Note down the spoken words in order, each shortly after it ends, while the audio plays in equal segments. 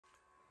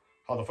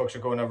How the fuck's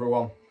it going,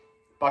 everyone?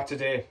 Back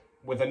today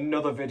with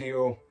another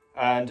video,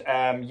 and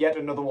yet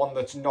another one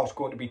that's not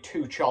going to be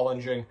too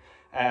challenging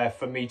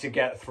for me to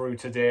get through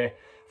today.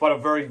 I've had a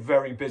very,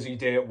 very busy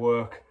day at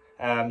work,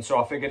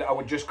 so I figured I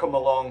would just come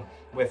along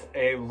with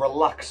a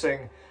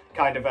relaxing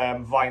kind of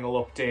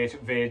vinyl update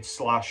vid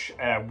slash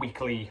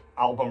weekly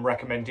album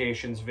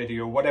recommendations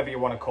video, whatever you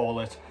want to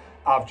call it.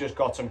 I've just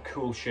got some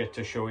cool shit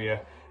to show you.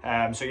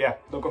 So yeah,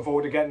 looking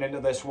forward to getting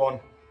into this one.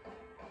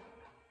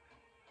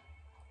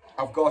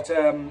 I've got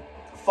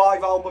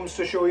 5 albums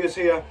to show you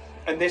here,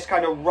 and this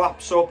kind of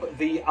wraps up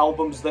the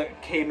albums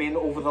that came in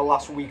over the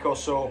last week or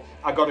so.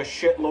 I got a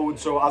shitload,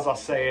 so as I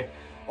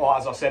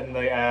said in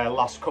the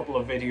last couple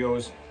of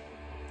videos,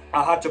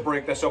 I had to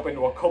break this up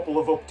into a couple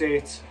of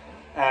updates.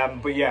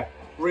 But yeah,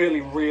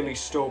 really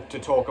stoked to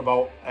talk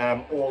about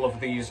all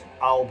of these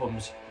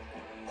albums.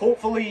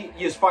 Hopefully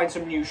you find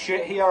some new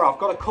shit here. I've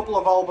got a couple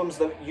of albums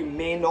that you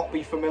may not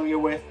be familiar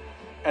with,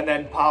 and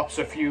then perhaps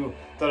a few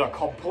that are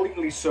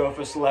completely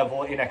surface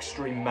level in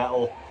extreme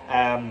metal.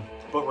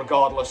 But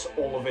regardless,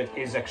 all of it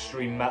is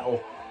extreme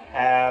metal.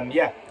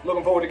 Yeah,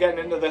 looking forward to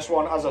getting into this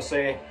one, as I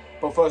say.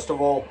 But first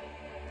of all,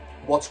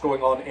 what's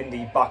going on in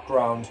the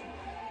background?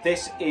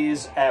 This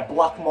is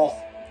Black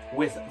Moth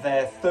with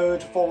their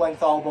 3rd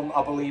full-length album,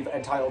 I believe,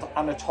 entitled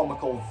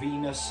Anatomical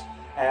Venus.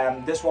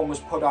 This one was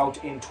put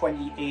out in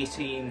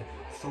 2018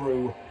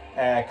 through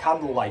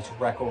Candlelight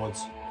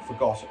Records.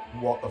 Forgot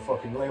what the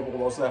fucking label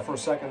was there for a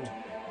second.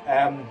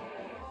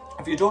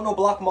 If you don't know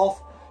Black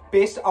Moth,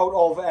 based out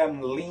of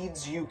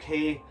Leeds,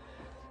 UK,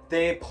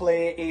 they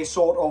play a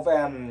sort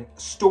of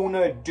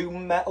stoner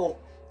doom metal,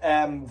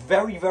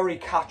 very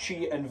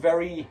catchy and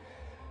very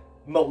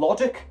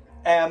melodic.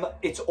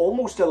 It's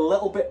almost a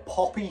little bit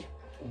poppy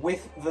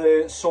with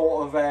the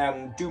sort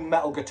of doom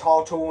metal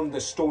guitar tone,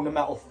 the stoner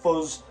metal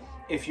fuzz,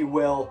 if you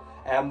will.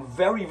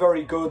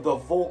 Very good. The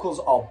vocals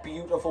are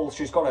beautiful.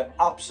 She's got an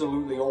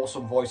absolutely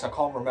awesome voice. I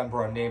can't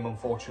remember her name,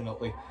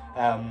 unfortunately.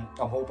 I'm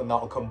hoping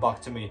that'll come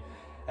back to me.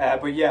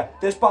 But yeah,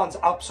 this band's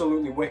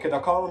absolutely wicked. I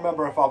can't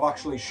remember if I've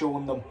actually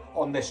shown them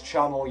on this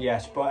channel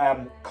yet, but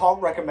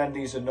can't recommend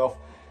these enough.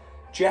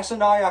 Jess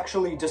and I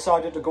actually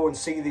decided to go and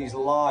see these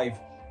live.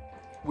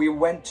 We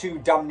went to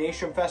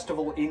Damnation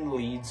Festival in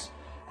Leeds,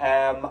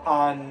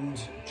 and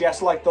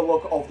Jess liked the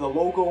look of the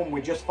logo, and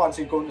we just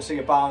fancied going to see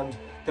a band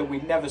that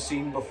we'd never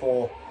seen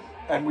before,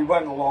 and we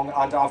went along,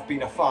 and I've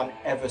been a fan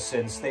ever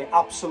since. They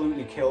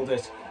absolutely killed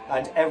it,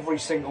 and every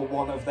single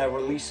one of their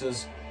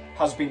releases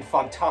has been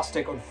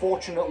fantastic.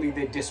 Unfortunately,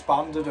 they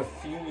disbanded a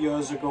few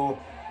years ago,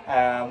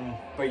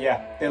 but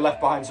yeah, they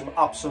left behind some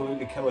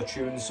absolutely killer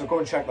tunes, so go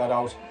and check that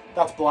out.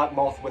 That's Black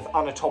Moth with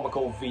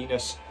Anatomical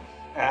Venus.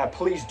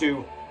 Please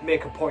do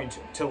make a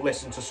point to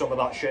listen to some of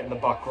that shit in the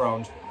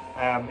background,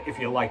 if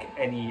you like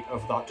any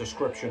of that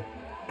description.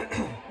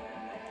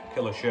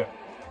 Killer shit.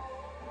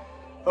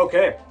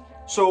 Okay,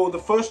 so the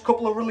first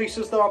couple of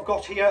releases that I've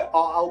got here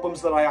are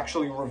albums that I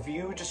actually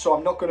reviewed, so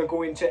I'm not going to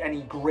go into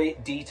any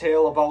great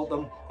detail about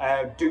them.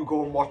 Do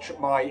go and watch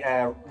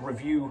my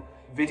review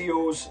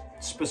videos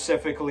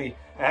specifically,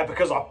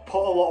 because I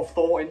put a lot of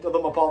thought into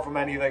them apart from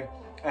anything.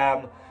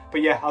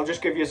 But yeah, I'll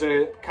just give you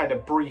a kind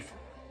of brief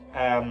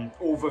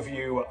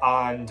overview,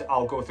 and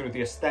I'll go through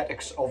the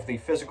aesthetics of the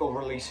physical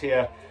release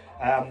here.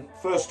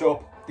 First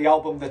up, the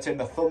album that's in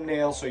the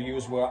thumbnail, so you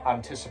were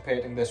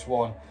anticipating this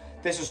one.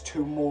 This is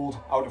Mold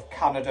out of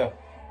Canada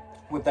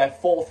with their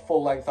 4th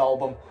full-length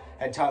album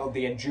entitled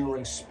The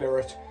Enduring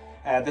Spirit.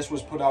 This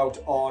was put out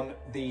on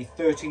the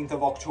 13th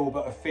of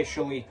October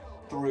officially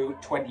through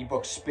 20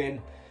 Buck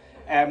Spin.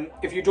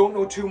 If you don't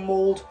know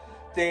Mold,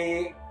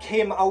 they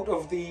came out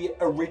of the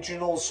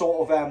original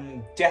sort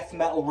of death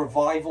metal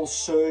revival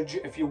surge,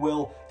 if you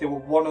will. They were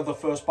one of the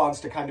first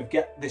bands to kind of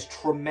get this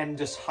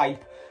tremendous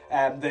hype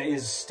that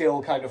is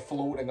still kind of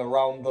floating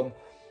around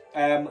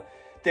them.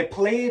 They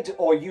played,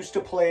 or used to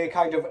play,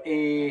 kind of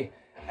a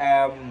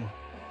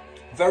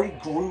very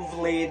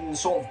groove-laden,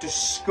 sort of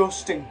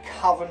disgusting,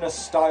 cavernous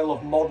style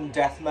of modern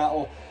death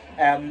metal.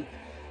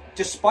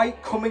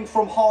 Despite coming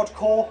from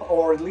hardcore,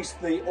 or at least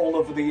all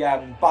of the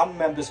band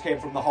members came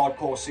from the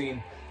hardcore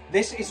scene,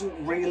 this isn't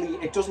really,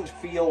 it doesn't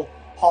feel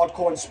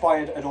hardcore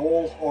inspired at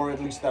all, or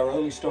at least their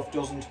early stuff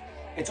doesn't.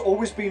 It's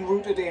always been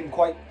rooted in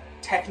quite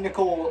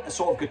technical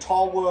sort of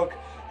guitar work,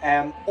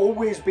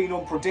 always been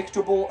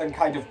unpredictable and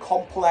kind of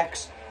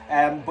complex,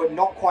 but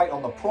not quite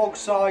on the prog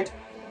side.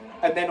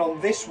 And then on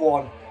this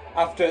one,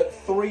 after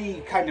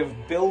 3 kind of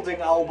building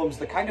albums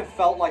that kind of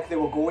felt like they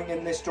were going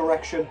in this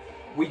direction,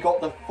 we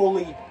got the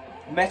fully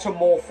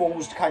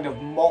metamorphosed kind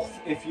of Moth,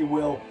 if you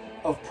will,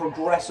 of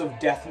progressive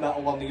death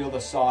metal on the other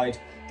side.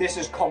 This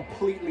is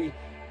completely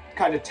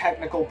kind of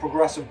technical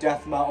progressive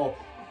death metal.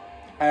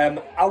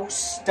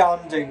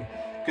 Outstanding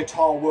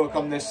guitar work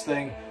on this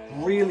thing.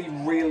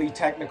 Really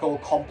technical,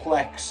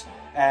 complex,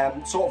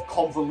 sort of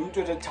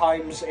convoluted at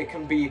times. It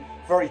can be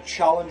very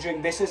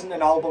challenging. This isn't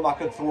an album I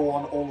could throw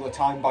on all the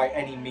time by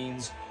any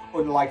means,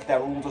 unlike their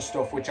older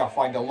stuff, which I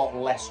find a lot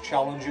less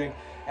challenging.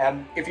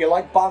 If you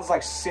like bands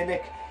like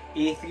Cynic,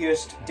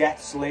 Atheist,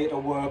 Death's later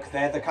work.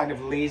 They're the kind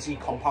of lazy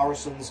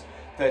comparisons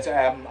that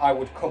I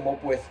would come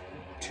up with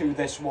to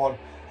this one.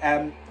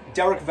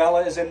 Derek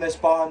Vella is in this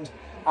band,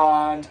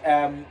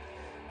 and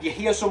you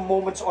hear some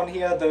moments on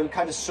here, the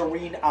kind of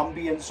serene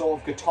ambient sort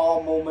of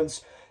guitar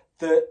moments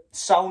that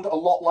sound a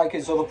lot like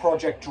his other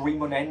project,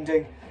 Dream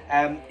Unending.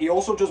 He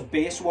also does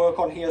bass work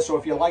on here, so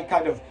if you like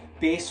kind of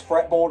bass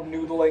fretboard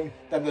noodling,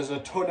 then there's a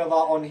ton of that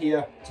on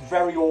here. It's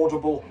very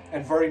audible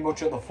and very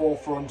much at the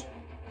forefront.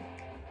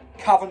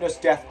 Cavernous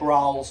death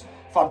growls,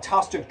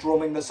 fantastic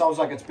drumming that sounds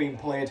like it's being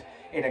played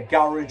in a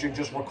garage and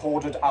just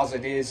recorded as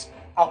it is.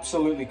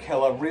 Absolutely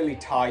killer, really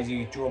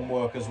tidy drum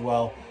work as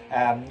well.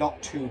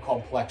 Not too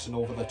complex and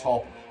over the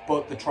top,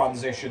 but the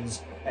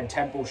transitions and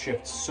tempo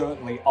shifts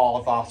certainly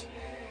are that.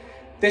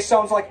 This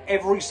sounds like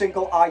every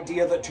single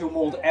idea that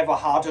Tumult ever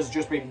had has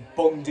just been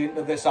bunged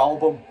into this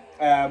album.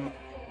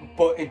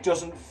 But it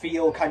doesn't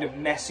feel kind of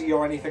messy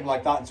or anything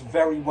like that. It's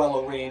very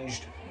well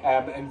arranged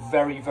and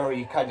very,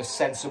 very kind of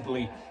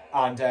sensibly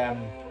and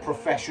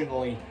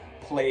professionally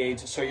played.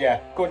 So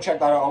yeah, go and check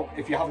that out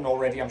if you haven't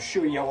already. I'm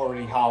sure you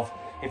already have,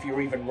 if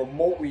you're even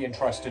remotely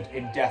interested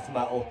in death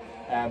metal,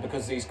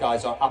 because these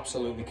guys are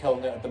absolutely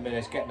killing it at the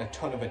minute, getting a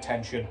ton of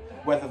attention,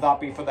 whether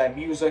that be for their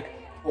music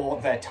or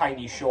their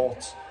tiny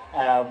shorts.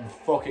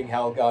 Fucking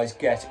hell, guys,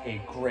 get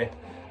a grip,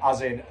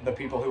 as in the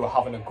people who are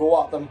having a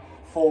go at them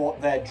for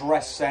their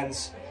dress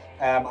sense.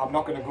 I'm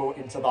not going to go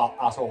into that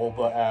at all,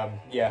 but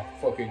yeah,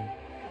 fucking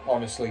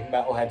honestly,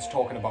 metalheads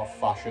talking about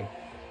fashion.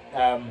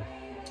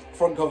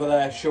 Front cover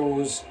there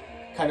shows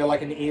kind of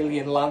like an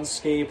alien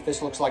landscape.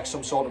 This looks like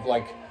some sort of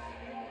like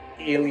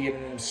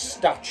alien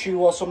statue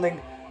or something.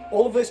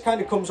 All of this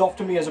kind of comes off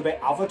to me as a bit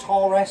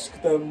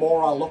Avatar-esque, the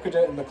more I look at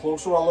it and the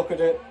closer I look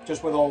at it,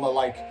 just with all the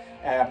like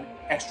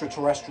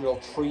extraterrestrial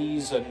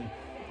trees, and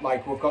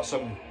like we've got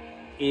some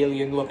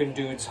alien looking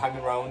dudes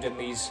hanging around in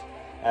these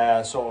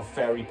sort of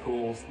fairy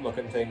pool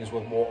looking things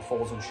with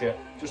waterfalls and shit.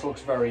 Just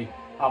looks very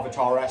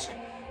Avatar-esque.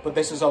 But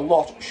this is a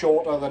lot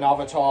shorter than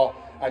Avatar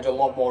and a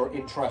lot more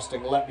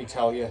interesting, let me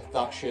tell you.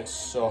 That shit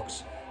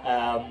sucks.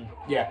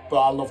 Yeah,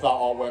 but I love that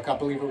artwork. I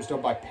believe it was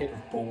done by Pit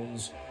of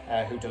Bones,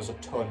 who does a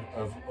ton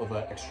of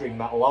other extreme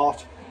metal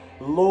art.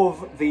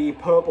 Love the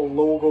purple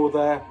logo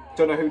there.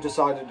 Don't know who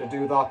decided to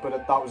do that, but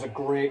that was a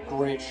great,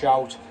 great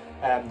shout.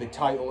 The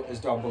title is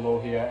down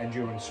below here,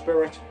 Enduring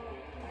Spirit.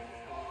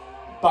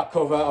 Back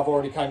cover, I've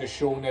already kind of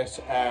shown it,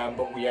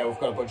 but yeah, we've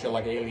got a bunch of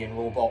like alien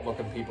robot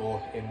looking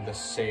people in the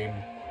same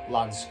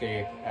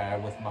landscape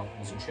with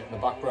mountains and shit in the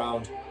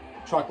background.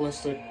 Track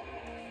listed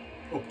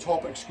up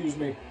top, excuse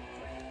me,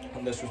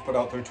 and this was put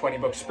out through 20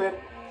 bucks spin.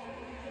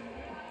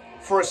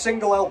 For a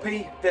single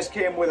LP, this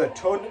came with a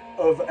ton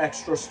of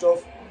extra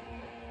stuff.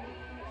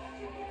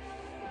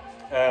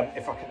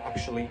 If I can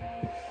actually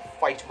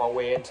fight my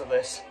way into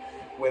this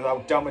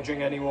without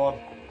damaging anyone.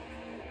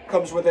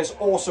 Comes with this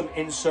awesome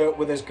insert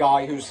with this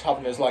guy who's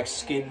having his like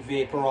skin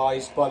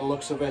vaporized by the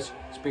looks of it.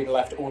 It's been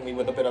left only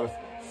with a bit of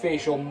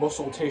facial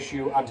muscle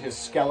tissue and his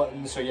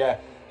skeleton. So yeah,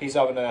 he's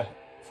having a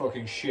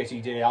fucking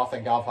shitty day. I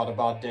think I've had a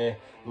bad day.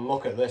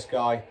 Look at this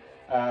guy.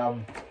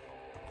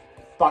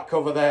 Back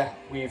cover there,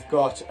 we've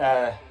got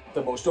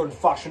the most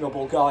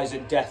unfashionable guys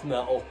in death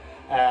metal.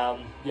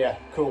 Yeah,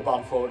 cool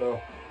band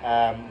photo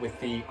with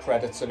the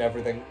credits and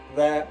everything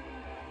there.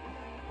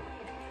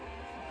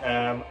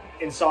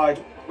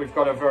 Inside, we've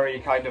got a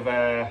very kind of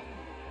a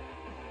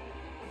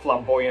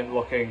flamboyant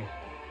looking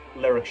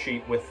lyric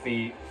sheet with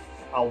the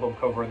album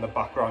cover in the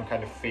background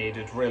kind of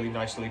faded, really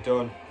nicely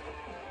done.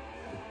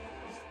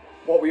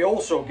 What we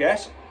also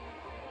get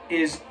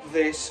is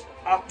this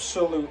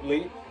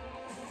absolutely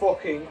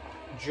fucking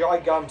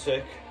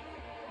gigantic,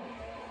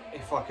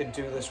 if I can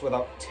do this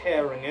without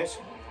tearing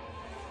it,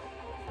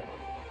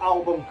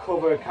 album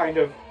cover kind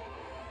of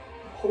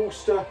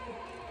poster.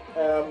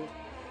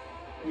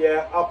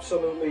 Yeah,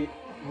 absolutely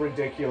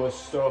ridiculous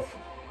stuff.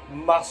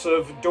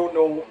 Massive. Don't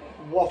know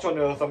what on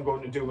earth I'm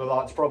going to do with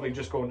that. It's probably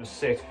just going to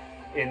sit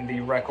in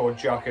the record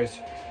jacket,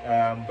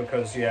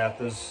 because yeah,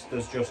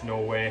 there's just no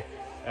way.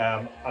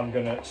 I'm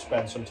gonna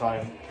spend some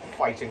time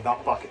fighting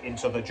that back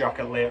into the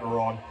jacket later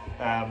on.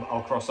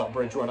 I'll cross that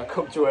bridge when I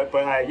come to it,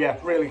 but yeah,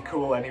 really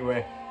cool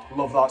anyway.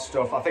 Love that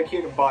stuff. I think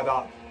you can buy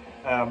that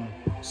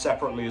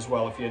separately as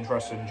well if you're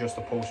interested in just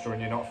the poster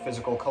and you're not a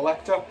physical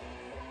collector.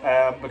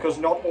 Because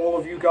not all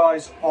of you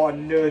guys are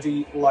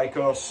nerdy like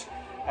us.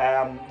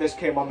 This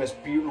came on this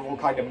beautiful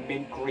kind of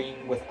mint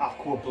green with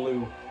aqua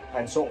blue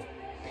and sort of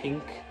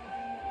pink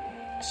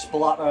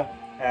splatter.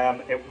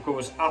 It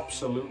goes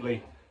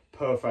absolutely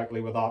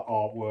perfectly with that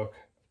artwork,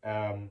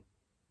 and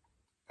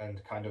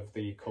kind of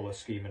the colour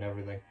scheme and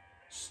everything.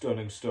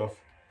 Stunning stuff.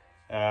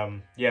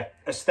 Yeah,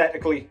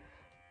 aesthetically,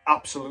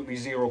 absolutely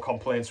zero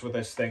complaints with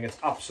this thing. It's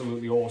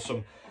absolutely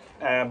awesome.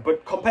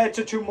 But compared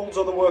to Tumult's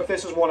other work,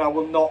 this is one I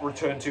will not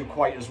return to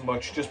quite as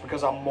much, just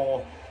because I'm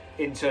more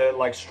into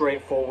like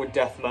straightforward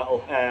death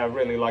metal.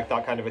 Really like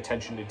that kind of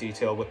attention to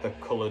detail with the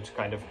coloured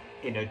kind of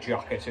inner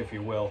jacket, if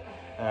you will.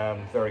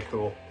 Very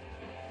cool.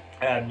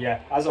 Yeah,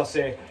 as I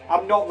say,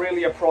 I'm not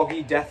really a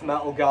proggy death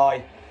metal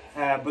guy.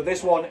 But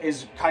this one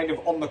is kind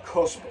of on the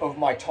cusp of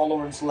my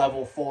tolerance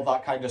level for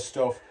that kind of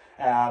stuff.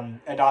 And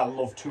I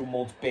love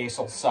Tumult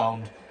basal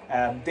sound.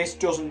 This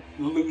doesn't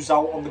lose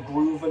out on the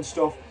groove and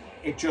stuff.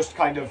 It just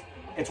kind of,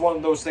 it's one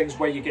of those things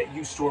where you get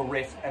used to a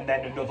riff and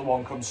then another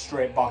one comes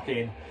straight back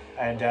in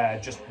and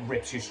just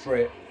rips you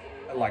straight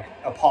like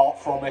apart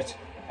from it.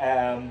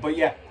 But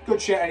yeah,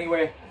 good shit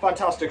anyway,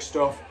 fantastic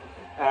stuff.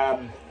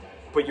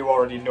 But you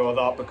already know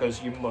that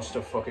because you must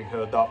have fucking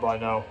heard that by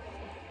now.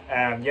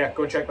 Yeah,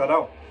 go check that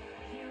out.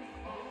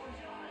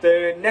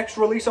 The next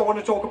release I want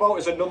to talk about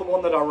is another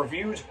one that I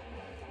reviewed.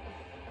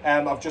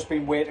 I've just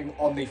been waiting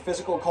on the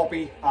physical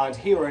copy, and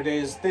here it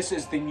is. This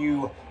is the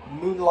new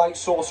Moonlight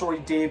Sorcery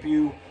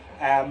debut,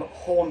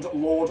 Horned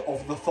Lord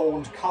of the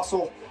Thorned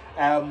Castle.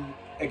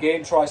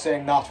 Again, try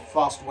saying that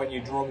fast when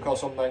you're drunk or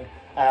something.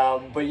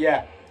 But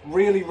yeah,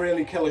 really,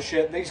 really killer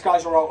shit. These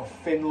guys are out of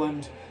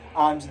Finland,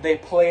 and they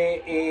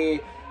play a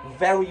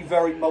very,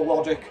 very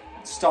melodic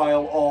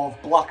style of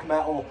black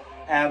metal.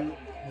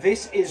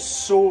 This is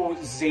so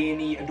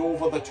zany and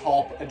over the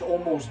top and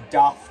almost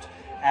daft.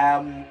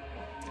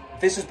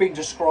 This has been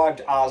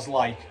described as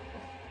like,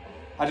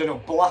 I don't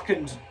know,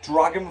 blackened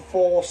Dragon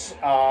Force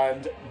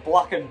and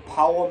blackened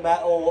power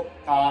metal,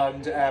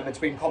 and it's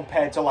been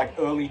compared to like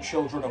early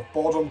Children of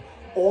Bodom,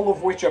 all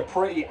of which are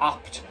pretty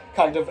apt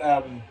kind of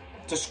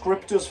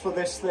descriptors for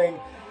this thing.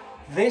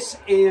 This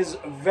is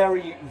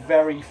very,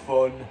 very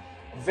fun,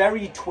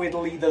 very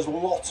twiddly. There's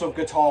lots of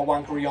guitar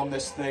wankery on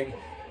this thing,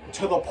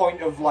 to the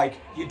point of like,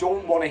 you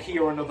don't want to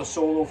hear another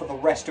solo for the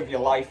rest of your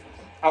life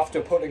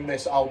after putting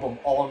this album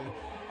on.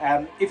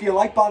 If you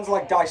like bands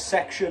like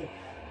Dissection,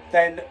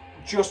 then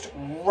just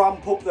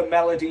ramp up the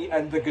melody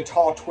and the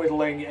guitar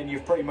twiddling and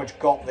you've pretty much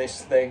got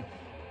this thing.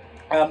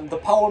 The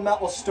power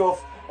metal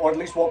stuff, or at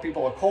least what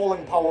people are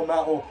calling power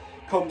metal,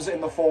 comes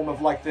in the form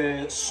of like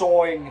the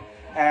sawing,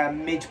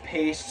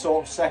 mid-paced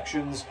sort of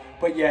sections.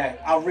 But yeah,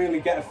 I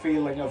really get a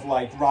feeling of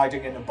like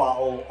riding into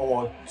battle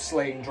or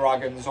slaying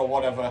dragons or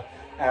whatever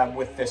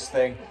with this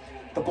thing.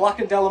 The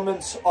blackened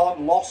elements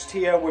aren't lost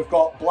here. We've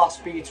got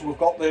blast beats, we've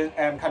got the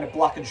kind of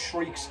blackened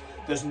shrieks.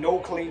 There's no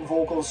clean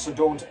vocals, so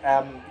don't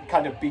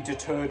kind of be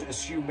deterred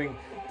assuming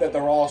that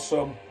there are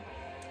some.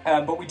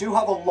 But we do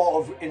have a lot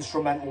of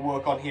instrumental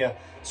work on here.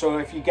 So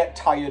if you get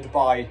tired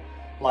by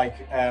like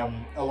a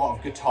lot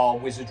of guitar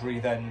wizardry,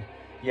 then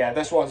yeah,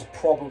 this one's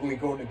probably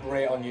going to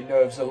grate on your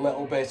nerves a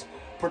little bit.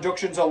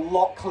 Production's a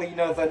lot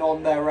cleaner than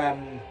on their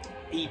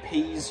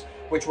EPs,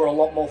 which were a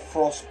lot more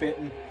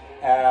frostbitten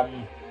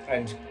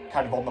and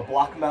kind of on the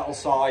black metal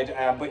side.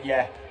 But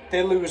yeah,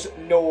 they lose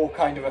no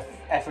kind of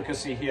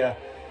efficacy here.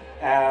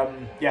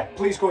 Yeah,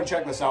 please go and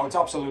check this out. It's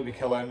absolutely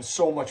killer and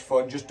so much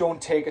fun. Just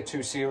don't take it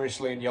too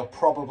seriously and you'll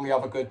probably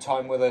have a good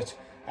time with it.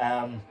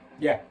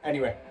 Yeah,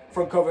 anyway,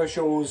 front cover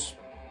shows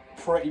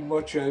pretty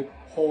much a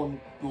Horned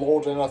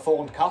Lord in a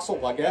Thorned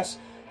Castle, I guess,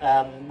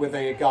 with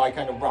a guy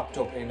kind of wrapped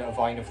up in a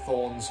vine of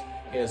thorns.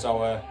 Here's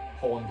our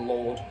Horned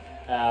Lord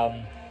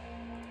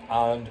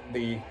and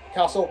the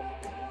castle.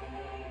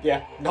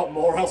 Yeah, not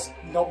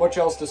much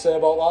else to say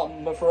about that,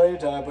 I'm afraid.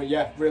 But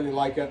yeah, really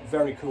like it.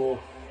 Very cool.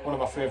 One of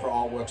my favourite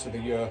artworks of the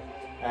year.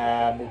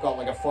 We've got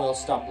like a foil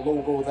stamped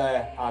logo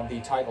there and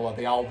the title of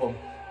the album,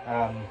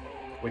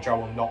 which I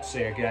will not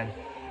say again.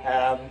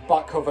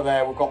 Back cover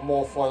there, we've got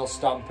more foil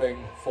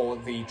stamping for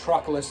the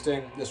track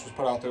listing. This was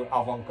put out through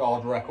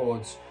Avant-Garde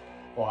Records,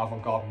 or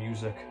Avant-Garde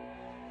Music.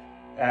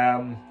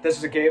 This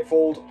is a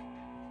gatefold,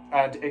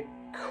 and it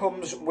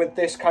comes with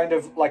this kind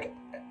of like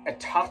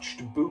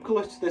attached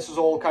booklet. This is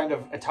all kind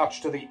of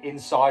attached to the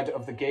inside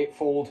of the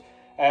gatefold.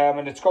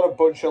 And it's got a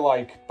bunch of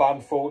like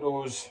band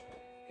photos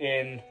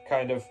in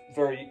kind of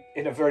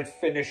in a very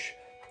Finnish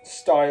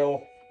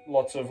style.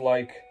 Lots of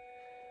like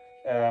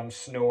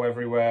snow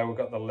everywhere. We've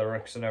got the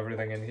lyrics and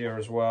everything in here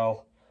as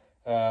well.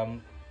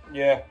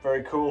 Yeah,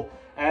 very cool.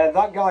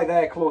 That guy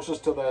there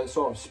closest to the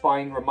sort of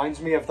spine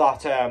reminds me of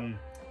that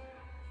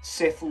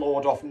Sith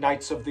Lord of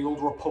Knights of the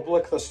Old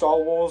Republic, the Star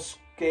Wars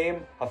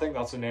game. I think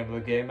that's the name of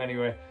the game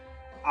anyway.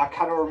 I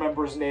cannot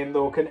remember his name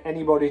though. Can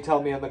anybody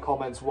tell me in the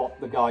comments what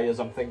the guy is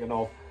I'm thinking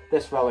of?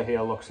 This fella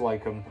here looks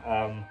like him.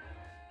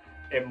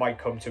 It might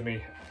come to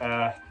me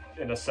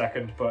in a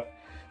second, but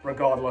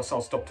regardless,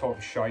 I'll stop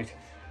talking shite.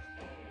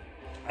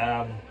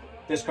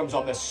 This comes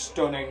on this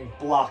stunning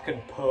black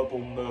and purple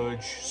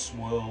merge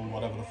swirl,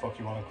 whatever the fuck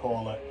you want to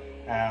call it.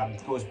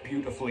 It goes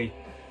beautifully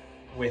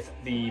with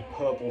the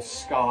purple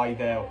sky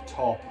there up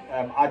top.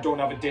 I don't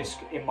have a disc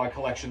in my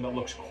collection that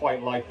looks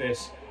quite like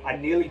this. I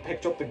nearly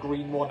picked up the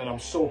green one and I'm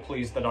so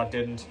pleased that I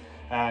didn't,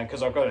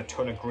 because I've got a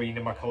ton of green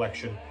in my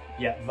collection.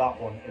 Yeah, that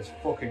one is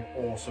fucking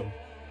awesome.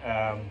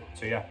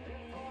 So yeah.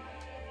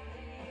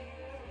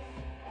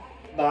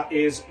 That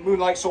is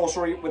Moonlight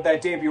Sorcery with their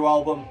debut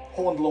album,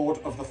 Horned Lord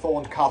of the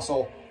Thorned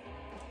Castle.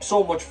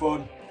 So much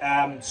fun,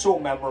 so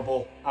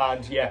memorable,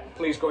 and yeah,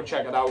 please go and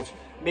check it out.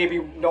 Maybe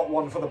not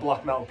one for the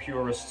black metal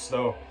purists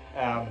though,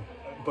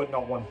 but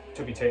not one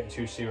to be taken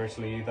too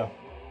seriously either.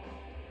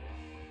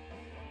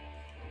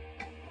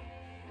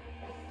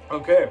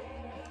 Okay,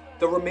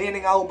 the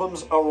remaining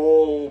albums are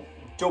all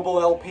double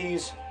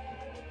LPs.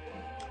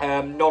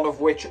 none of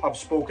which I've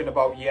spoken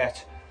about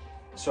yet.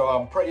 So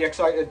I'm pretty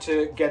excited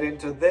to get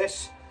into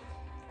this.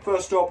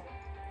 First up,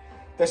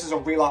 this is a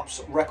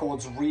Relapse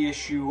Records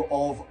reissue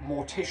of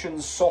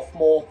Mortician's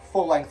sophomore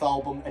full-length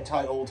album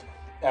entitled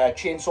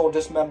Chainsaw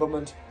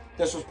Dismemberment.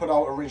 This was put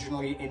out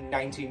originally in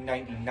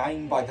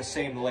 1999 by the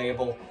same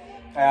label.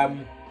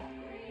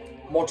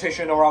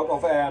 Mortician are out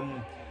of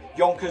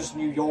Yonkers,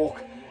 New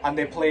York, and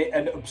they play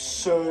an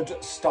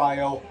absurd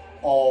style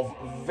of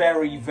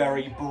very,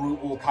 very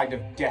brutal kind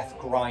of death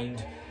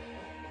grind.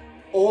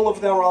 All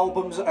of their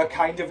albums are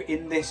kind of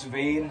in this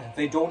vein.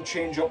 They don't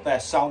change up their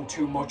sound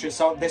too much.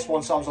 This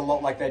one sounds a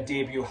lot like their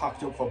debut,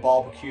 Hacked Up for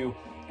Barbecue,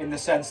 in the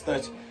sense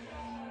that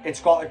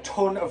it's got a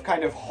ton of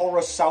kind of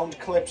horror sound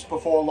clips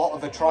before a lot of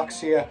the tracks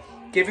here,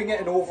 giving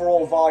it an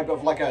overall vibe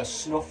of like a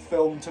snuff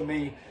film to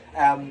me.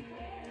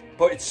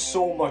 But it's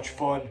so much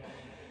fun.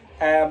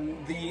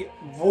 The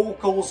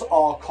vocals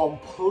are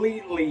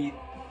completely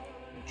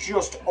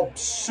just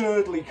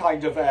absurdly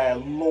kind of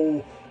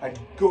low and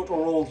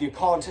guttural. You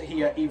can't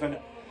hear even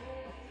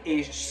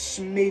a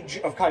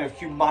smidge of kind of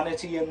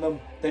humanity in them.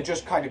 They're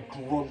just kind of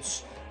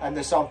grunts, and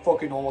they sound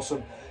fucking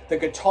awesome. The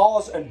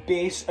guitars and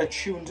bass are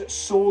tuned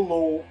so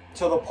low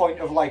to the point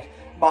of like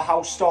my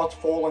house starts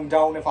falling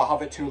down if I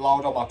have it too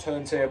loud on my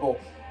turntable.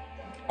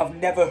 I've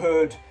never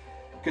heard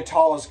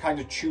guitars kind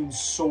of tuned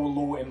so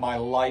low in my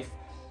life.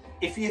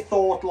 If you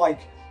thought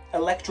like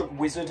Electric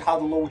Wizard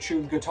had low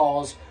tuned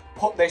guitars,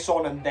 put this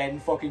on and then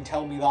fucking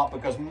tell me that,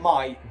 because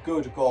my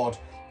good god,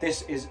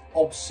 this is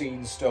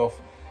obscene stuff.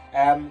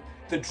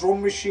 The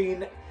drum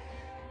machine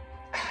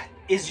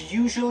is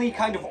usually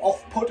kind of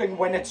off-putting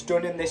when it's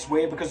done in this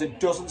way, because it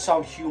doesn't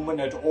sound human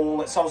at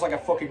all. It sounds like a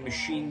fucking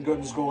machine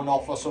gun's going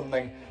off or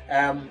something.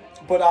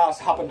 But I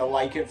happen to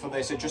like it for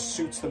this. It just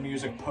suits the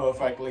music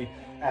perfectly.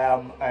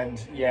 And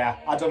yeah,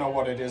 I don't know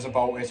what it is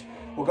about it.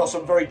 We've got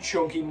some very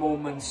chunky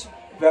moments,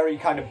 very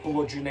kind of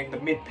bludgeoning. The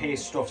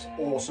mid-pace stuff's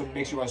awesome,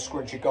 makes you want to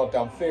scrunch your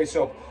goddamn face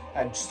up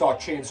and start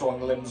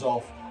chainsawing limbs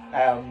off.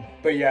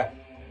 But yeah,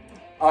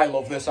 I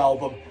love this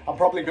album. I'm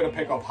probably going to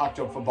pick up Hacked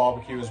Up for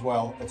Barbecue as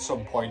well at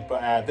some point,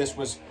 but this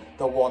was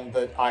the one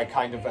that I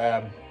kind of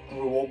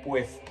grew up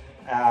with,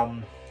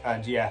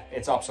 and yeah,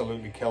 it's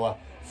absolutely killer.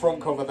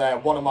 Front cover there,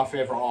 one of my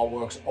favourite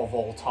artworks of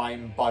all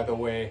time, by the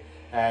way,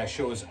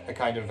 shows a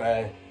kind of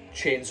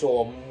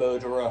chainsaw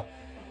murderer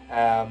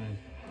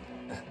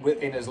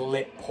in his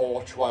lit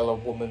porch while a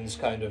woman's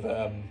kind of,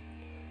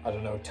 I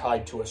don't know,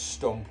 tied to a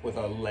stump with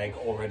her leg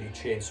already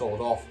chainsawed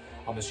off.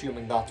 I'm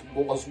assuming that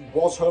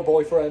was her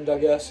boyfriend, I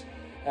guess.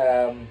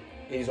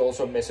 He's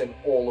also missing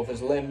all of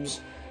his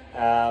limbs.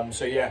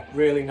 So yeah,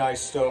 really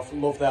nice stuff.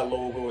 Love their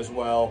logo as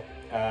well.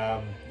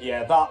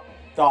 Yeah, that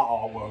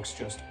artwork's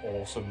just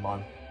awesome,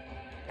 man.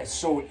 It's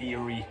so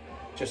eerie,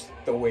 just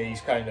the way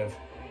he's kind of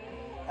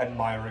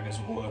admiring his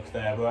work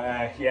there.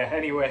 But yeah,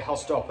 anyway, I'll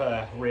stop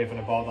raving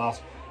about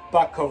that.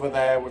 Back cover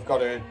there, we've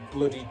got a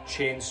bloody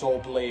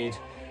chainsaw blade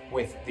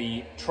with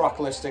the track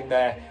listing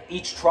there.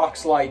 Each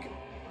track's like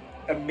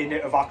a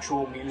minute of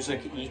actual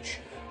music each,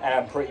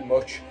 pretty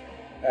much.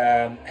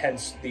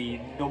 Hence the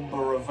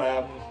number of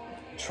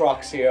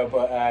tracks here,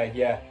 but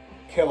yeah,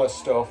 killer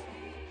stuff.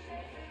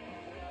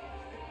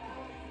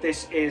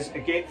 This is a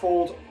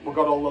gatefold. We've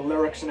got all the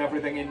lyrics and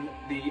everything in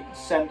the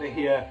center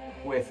here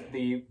with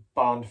the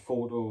band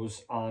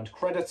photos and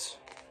credits.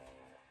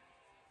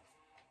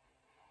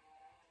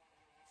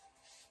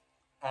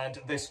 And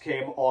this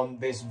came on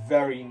this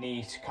very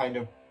neat kind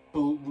of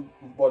blue,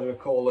 what do I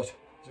call it?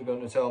 Is it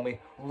going to tell me?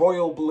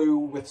 Royal blue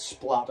with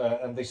splatter,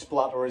 and the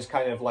splatter is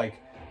kind of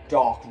like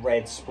dark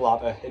red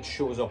splatter. It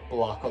shows up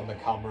black on the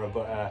camera,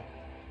 but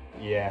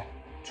yeah,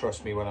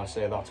 trust me when I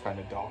say that's kind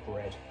of dark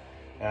red.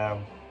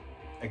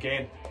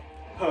 Again,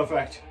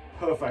 perfect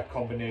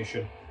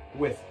combination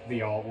with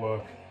the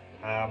artwork.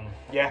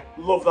 Yeah,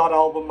 love that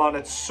album, man.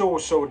 It's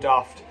so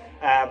daft.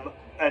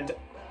 And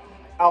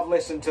I've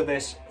listened to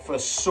this for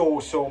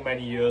so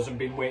many years and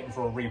been waiting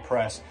for a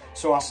repress.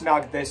 So I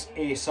snagged this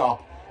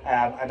ASAP,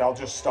 and I'll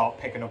just start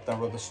picking up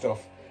their other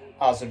stuff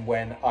as and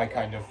when I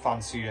kind of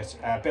fancy it.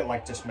 A bit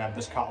like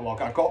Dismember's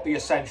catalogue. I got the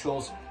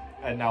essentials,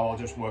 and now I'll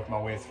just work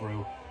my way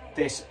through.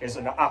 This is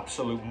an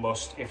absolute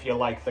must if you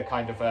like the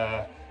kind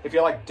of if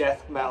you like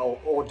death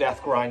metal or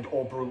death grind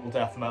or brutal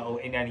death metal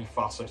in any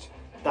facet.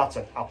 That's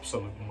an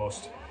absolute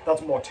must.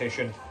 That's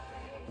Mortician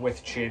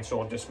with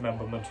Chainsaw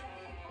Dismemberment.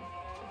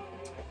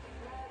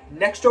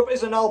 Next up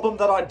is an album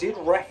that I did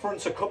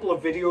reference a couple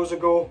of videos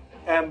ago,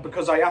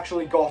 because I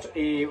actually got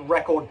a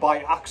record by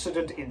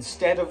accident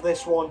instead of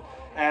this one,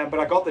 but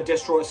I got the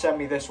distro to send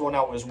me this one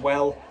out as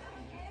well.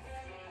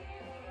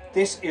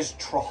 This is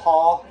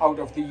Trhä out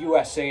of the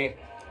USA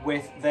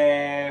with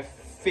their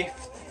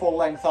 5th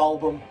full-length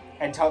album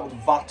entitled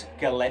Vat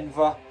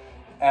Gëlénva.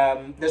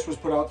 This was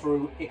put out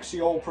through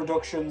Ixiol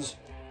Productions.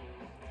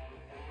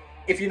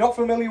 If you're not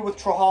familiar with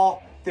Trhä,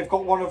 they've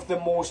got one of the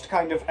most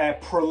kind of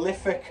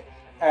prolific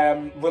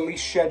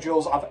release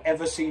schedules I've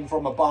ever seen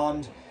from a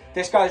band.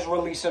 This guy's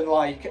releasing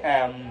like,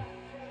 I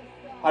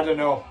don't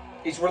know,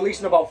 He's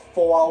releasing about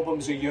 4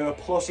 albums a year,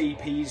 plus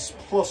EPs,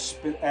 plus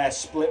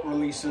split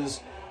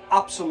releases.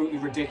 Absolutely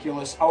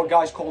ridiculous. Our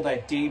guy's called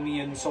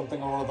Damien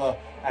something or other,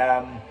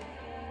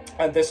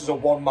 and this is a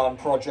one-man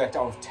project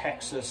out of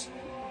Texas.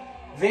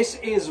 This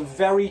is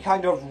very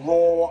kind of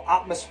raw,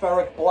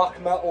 atmospheric black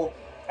metal,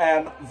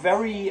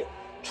 very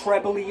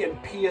trebly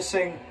and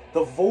piercing.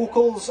 The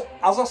vocals,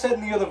 as I said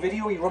in the other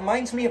video, he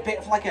reminds me a bit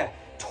of like a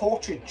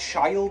tortured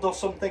child or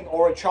something,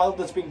 or a child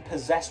that's been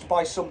possessed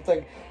by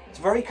something. It's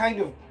very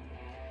kind of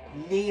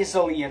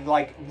nasally and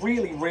like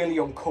really, really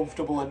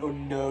uncomfortable and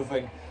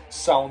unnerving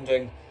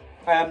sounding.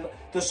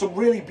 There's some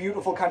really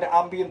beautiful kind of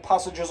ambient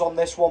passages on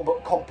this one,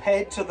 but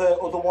compared to the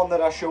other one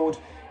that I showed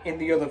in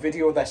the other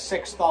video, their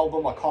 6th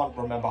album, I can't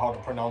remember how to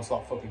pronounce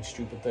that fucking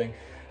stupid thing.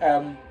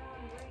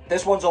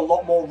 This one's a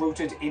lot more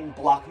rooted in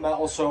black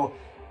metal, so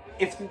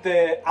if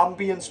the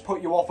ambience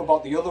put you off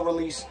about the other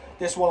release,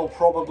 this one will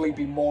probably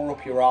be more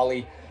up your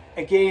alley.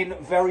 Again,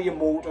 very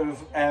emotive,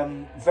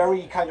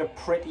 very kind of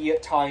pretty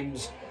at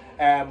times,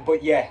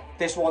 but yeah,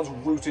 this one's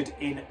rooted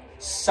in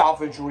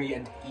savagery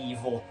and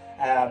evil.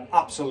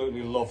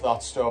 Absolutely love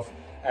that stuff.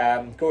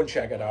 Go and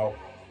check it out.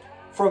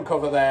 Front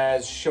cover there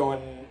is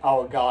showing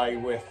our guy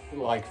with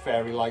like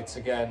fairy lights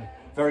again,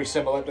 very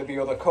similar to the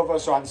other cover,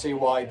 so I can see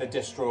why the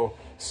distro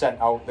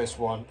sent out the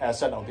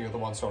other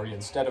one, sorry,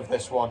 instead of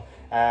this one.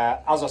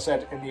 As I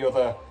said in the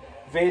other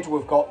vid,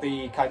 we've got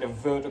the kind of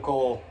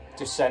vertical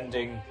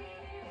descending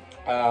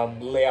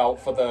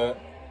layout for the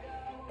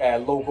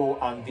logo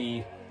and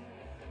the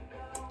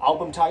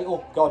album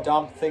title.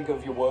 Goddamn, think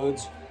of your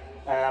words.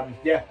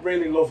 Yeah,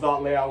 really love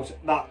that layout.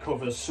 That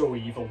cover's so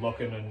evil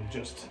looking and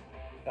just,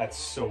 that's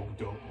so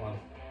dope,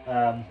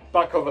 man.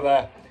 Back cover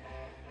there,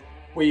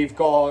 we've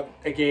got,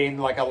 again,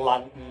 like a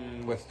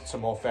lantern with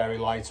some more fairy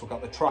lights. We've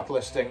got the track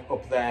listing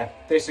up there.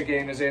 This,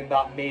 again, is in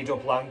that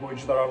made-up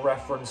language that I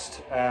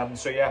referenced.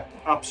 So, yeah,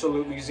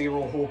 absolutely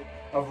zero hope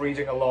of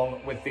reading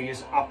along with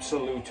these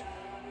absolute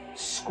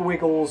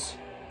squiggles.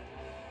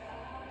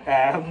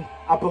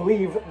 I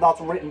believe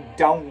that's written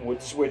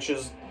downwards, which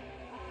is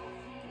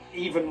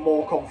even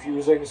more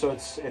confusing. So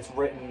it's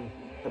written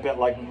a bit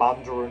like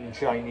Mandarin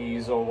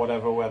Chinese or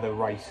whatever, where they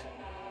write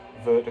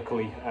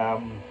vertically.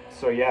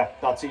 So yeah,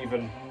 that's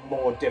even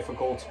more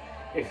difficult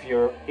if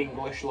you're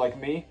English like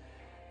me.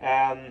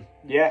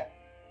 Yeah,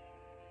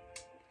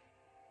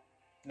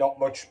 not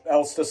much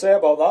else to say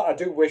about that. I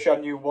do wish I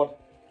knew what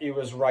he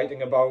was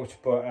writing about,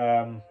 but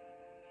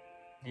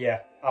yeah,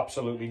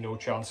 absolutely no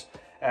chance.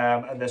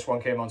 And this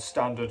one came on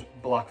standard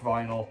black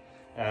vinyl,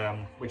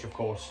 which of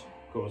course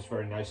goes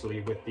very nicely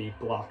with the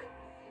black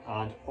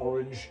and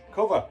orange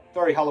cover.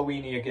 Very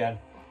Halloween-y again.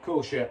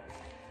 Cool shit.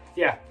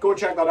 Yeah, go and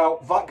check that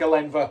out. Vat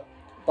Gëlénva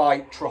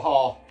by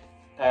Trhä.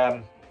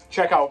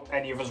 Check out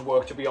any of his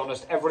work, to be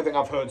honest. Everything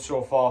I've heard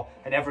so far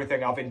and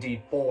everything I've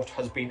indeed bought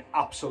has been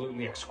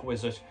absolutely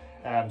exquisite.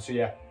 So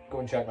yeah, go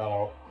and check that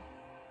out.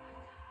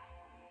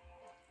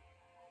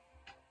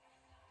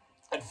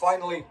 And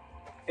finally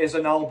is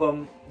an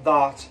album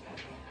that,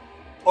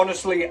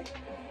 honestly,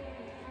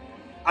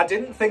 I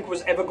didn't think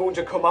was ever going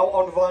to come out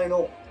on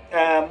vinyl.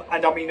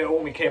 And I mean, it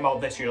only came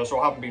out this year, so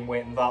I haven't been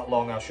waiting that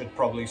long. I should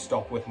probably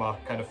stop with my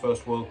kind of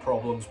first world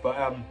problems.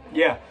 But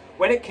yeah,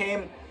 when it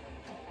came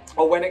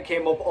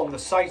up on the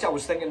site, I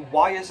was thinking,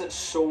 why is it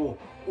so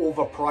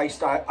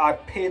overpriced? I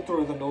paid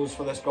through the nose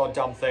for this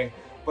goddamn thing,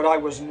 but I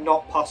was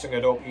not passing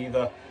it up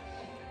either.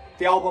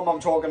 The album I'm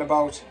talking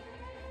about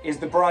is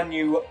the brand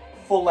new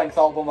full-length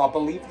album. I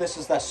believe this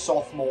is their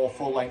sophomore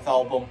full-length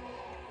album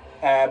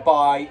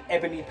by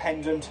Ebony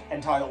Pendant,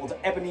 entitled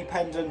Ebony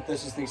Pendant.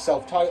 This is the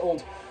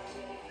self-titled.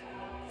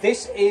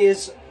 This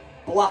is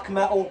black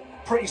metal,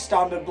 pretty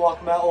standard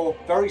black metal,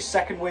 very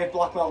second wave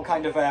black metal,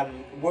 kind of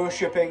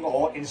worshipping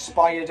or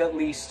inspired at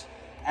least.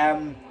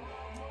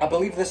 I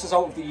believe this is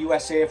out of the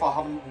USA, if I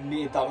haven't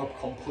made that up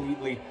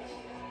completely.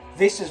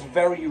 This is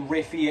very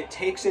riffy. It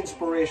takes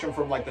inspiration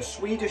from like the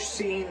Swedish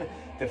scene,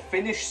 the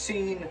Finnish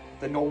scene,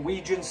 the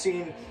Norwegian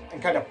scene,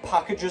 and kind of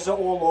packages it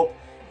all up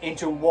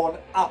into one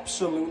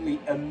absolutely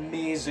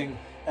amazing,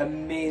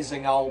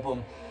 amazing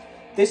album.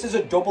 This is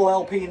a double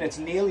LP and it's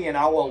nearly an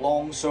hour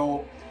long,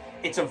 so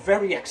it's a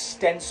very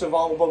extensive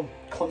album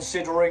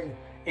considering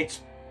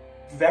it's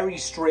very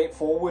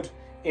straightforward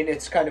in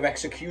its kind of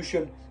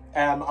execution.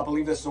 I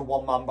believe this is a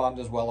one-man band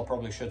as well. I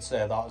probably should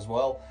say that as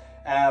well.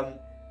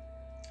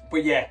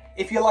 But yeah,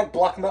 if you like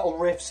black metal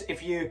riffs,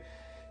 if you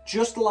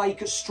just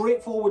like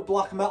straightforward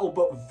black metal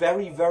but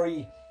very,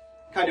 very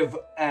kind of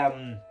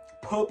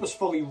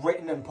purposefully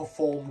written and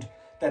performed,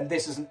 then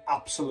this is an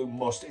absolute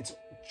must. It's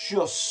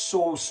just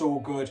so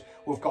good.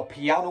 We've got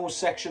piano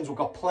sections, we've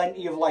got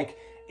plenty of like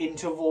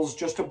intervals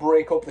just to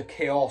break up the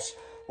chaos.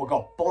 We've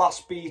got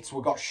blast beats,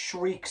 we've got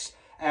shrieks,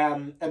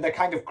 and they're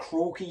kind of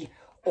croaky,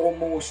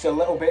 almost a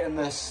little bit in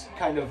this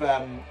kind of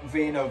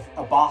vein of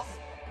Abath,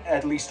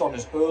 at least on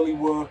his early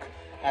work.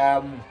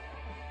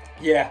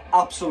 Yeah,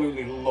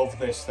 absolutely love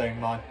this thing,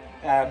 man.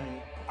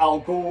 I'll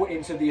go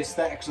into the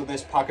aesthetics of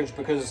this package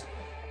because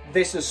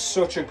this is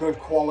such a good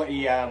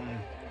quality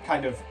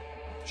kind of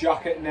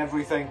jacket and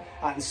everything.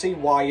 I can see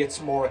why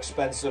it's more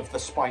expensive. The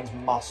spine's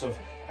massive,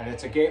 and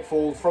it's a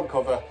gatefold front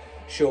cover.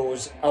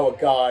 Shows our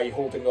guy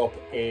holding up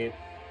a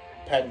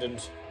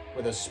pendant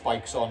with his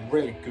spikes on.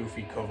 Really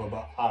goofy cover,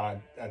 but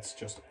that's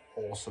just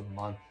awesome,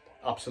 man.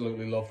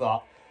 Absolutely love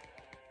that.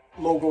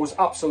 Logo's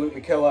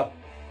absolutely killer,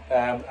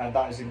 and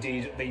that is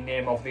indeed the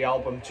name of the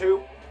album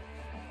too.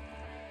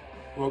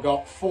 We've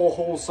got 4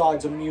 whole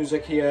sides of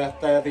music here.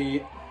 They're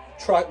the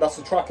track, that's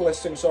the track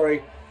listing,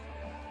 sorry.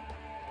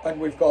 And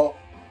we've got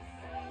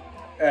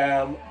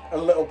a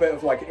little bit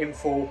of like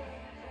info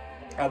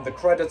and the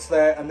credits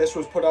there. And this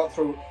was put out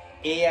through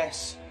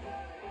ASRAR?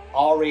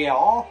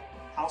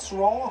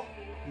 ASRAR?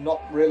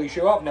 Not really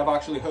sure. I've never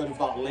actually heard of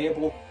that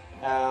label.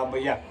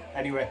 But yeah,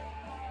 anyway,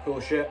 cool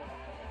shit.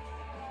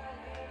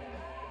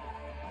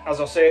 As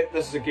I say,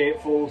 this is a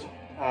gatefold,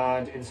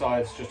 and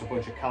inside it's just a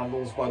bunch of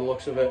candles by the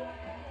looks of it,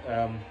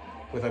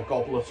 with a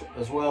goblet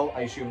as well.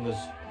 I assume there's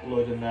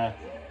blood in there.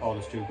 Oh,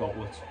 there's 2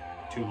 goblets,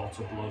 2 lots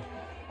of blood.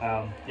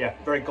 Yeah,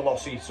 very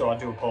glossy, so I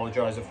do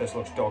apologise if this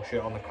looks dog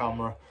shit on the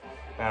camera.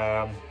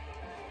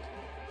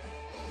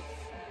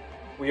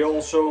 We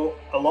also,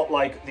 a lot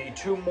like the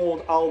Tomb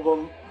Mold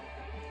album,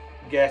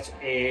 get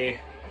a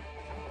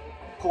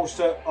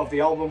poster of the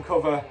album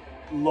cover.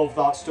 Love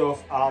that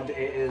stuff, and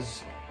it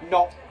is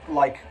not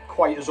like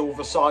quite as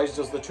oversized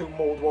as the Tomb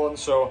Mold one,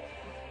 so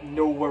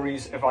no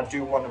worries if I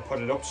do want to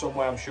put it up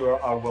somewhere. I'm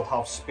sure I will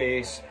have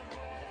space.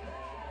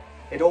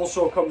 It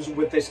also comes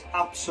with this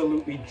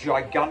absolutely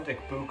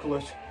gigantic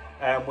booklet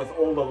with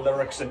all the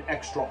lyrics and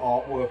extra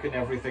artwork and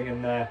everything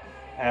in there.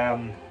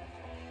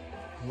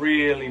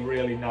 Really,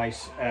 really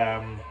nice.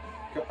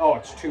 Oh,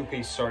 it's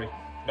 2-piece, sorry.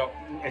 No,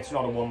 it's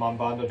not a one-man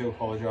band, I do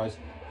apologise.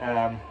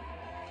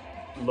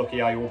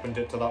 Lucky I opened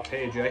it to that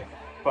page, eh?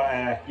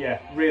 But yeah,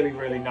 really,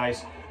 really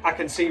nice. I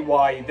can see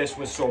why this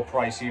was so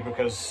pricey,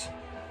 because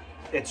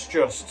it's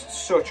just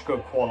such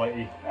good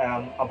quality.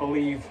 I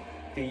believe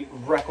the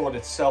record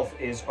itself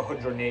is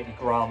 180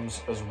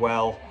 grams as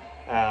well.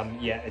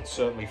 Yeah, it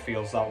certainly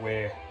feels that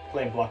way.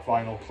 Plain black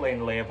vinyl,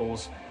 plain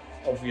labels.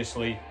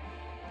 Obviously,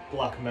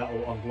 black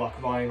metal on black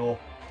vinyl.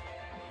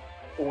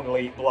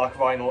 Only black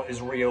vinyl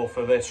is real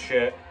for this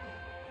shit.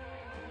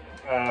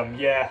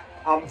 Yeah,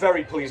 I'm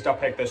very pleased I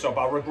picked this up.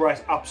 I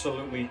regret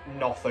absolutely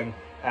nothing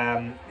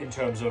in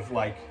terms of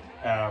like,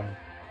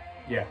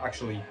 yeah,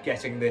 actually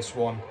getting this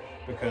one,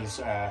 because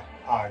I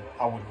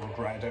would have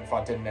regretted it if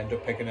I didn't end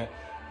up picking it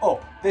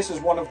up. This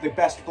is one of the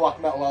best black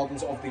metal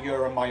albums of the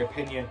year in my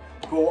opinion.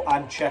 Go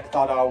and check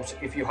that out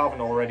if you haven't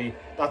already.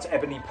 That's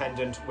Ebony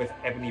Pendant with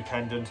Ebony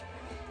Pendant.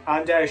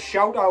 And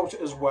shout out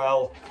as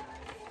well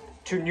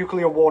to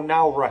Nuclear War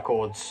Now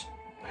Records,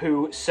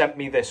 who sent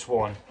me this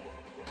one.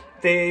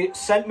 They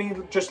sent me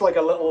just like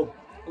a little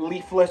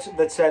leaflet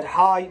that said,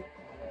 "Hi,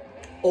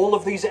 all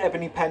of these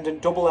Ebony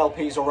Pendant double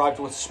LPs arrived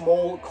with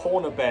small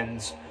corner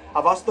bends.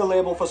 I've asked the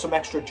label for some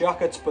extra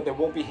jackets, but they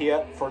won't be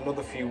here for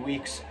another few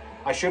weeks.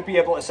 I should be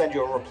able to send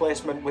you a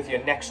replacement with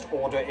your next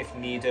order if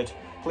needed.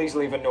 Please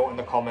leave a note in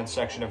the comments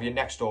section of your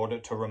next order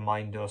to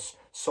remind us.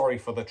 Sorry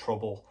for the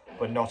trouble,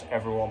 but not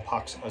everyone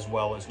packs as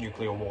well as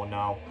Nuclear War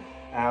Now."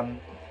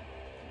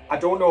 I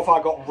don't know if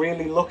I got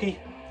really lucky.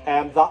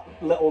 That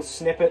little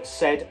snippet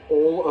said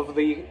all of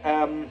the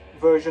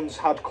versions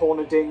had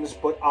corner dings,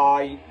 but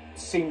I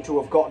seem to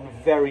have gotten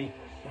very,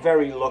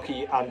 very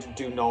lucky and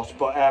do not.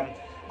 But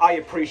I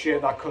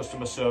appreciate that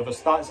customer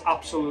service. That is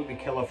absolutely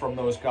killer from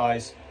those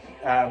guys.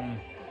 And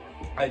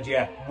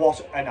yeah,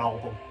 what an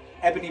album.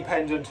 Ebony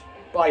Pendant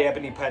by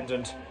Ebony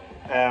Pendant.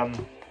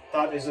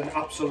 That is an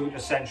absolute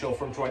essential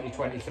from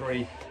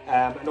 2023.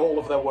 And all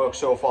of their work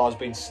so far has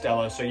been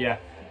stellar. So yeah,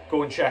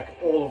 go and check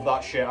all of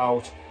that shit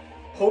out.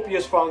 Hope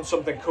you found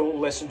something cool to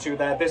listen to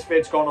there. This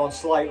vid's gone on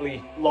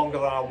slightly longer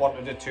than I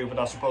wanted it to, but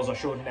I suppose I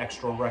showed an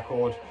extra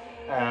record.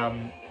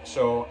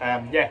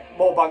 Yeah,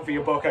 more bang for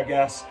your buck, I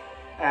guess.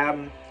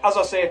 As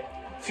I say,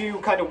 few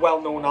kind of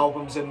well-known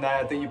albums in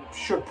there that you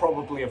should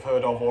probably have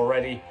heard of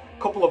already.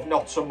 A couple of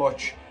not so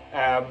much.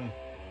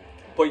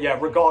 But yeah,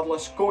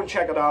 regardless, go and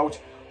check it out.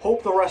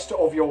 Hope the rest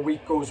of your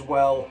week goes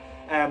well.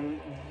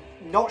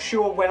 Not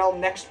sure when I'll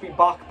next be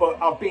back,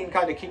 but I've been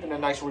kind of keeping a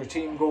nice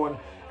routine going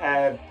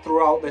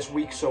throughout this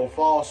week so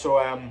far. So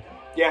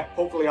yeah,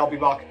 hopefully I'll be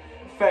back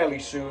fairly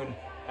soon.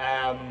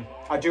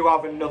 I do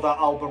have another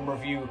album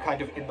review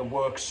kind of in the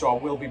works, so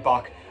I will be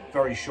back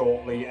very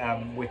shortly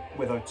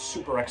with a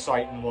super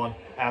exciting one.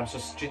 So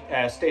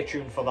stay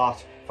tuned for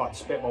that, if I can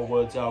spit my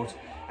words out.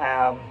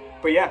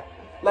 But yeah,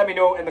 let me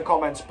know in the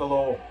comments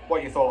below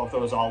what you thought of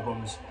those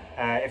albums,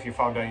 if you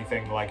found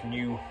anything like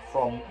new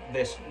from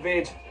this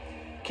vid.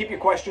 Keep your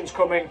questions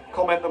coming,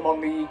 comment them on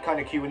the kind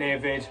of Q&A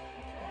vid.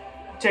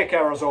 Take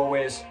care as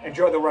always,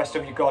 enjoy the rest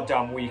of your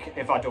goddamn week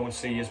if I don't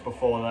see you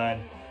before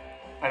then,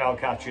 and I'll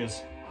catch you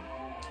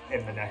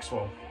in the next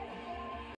one.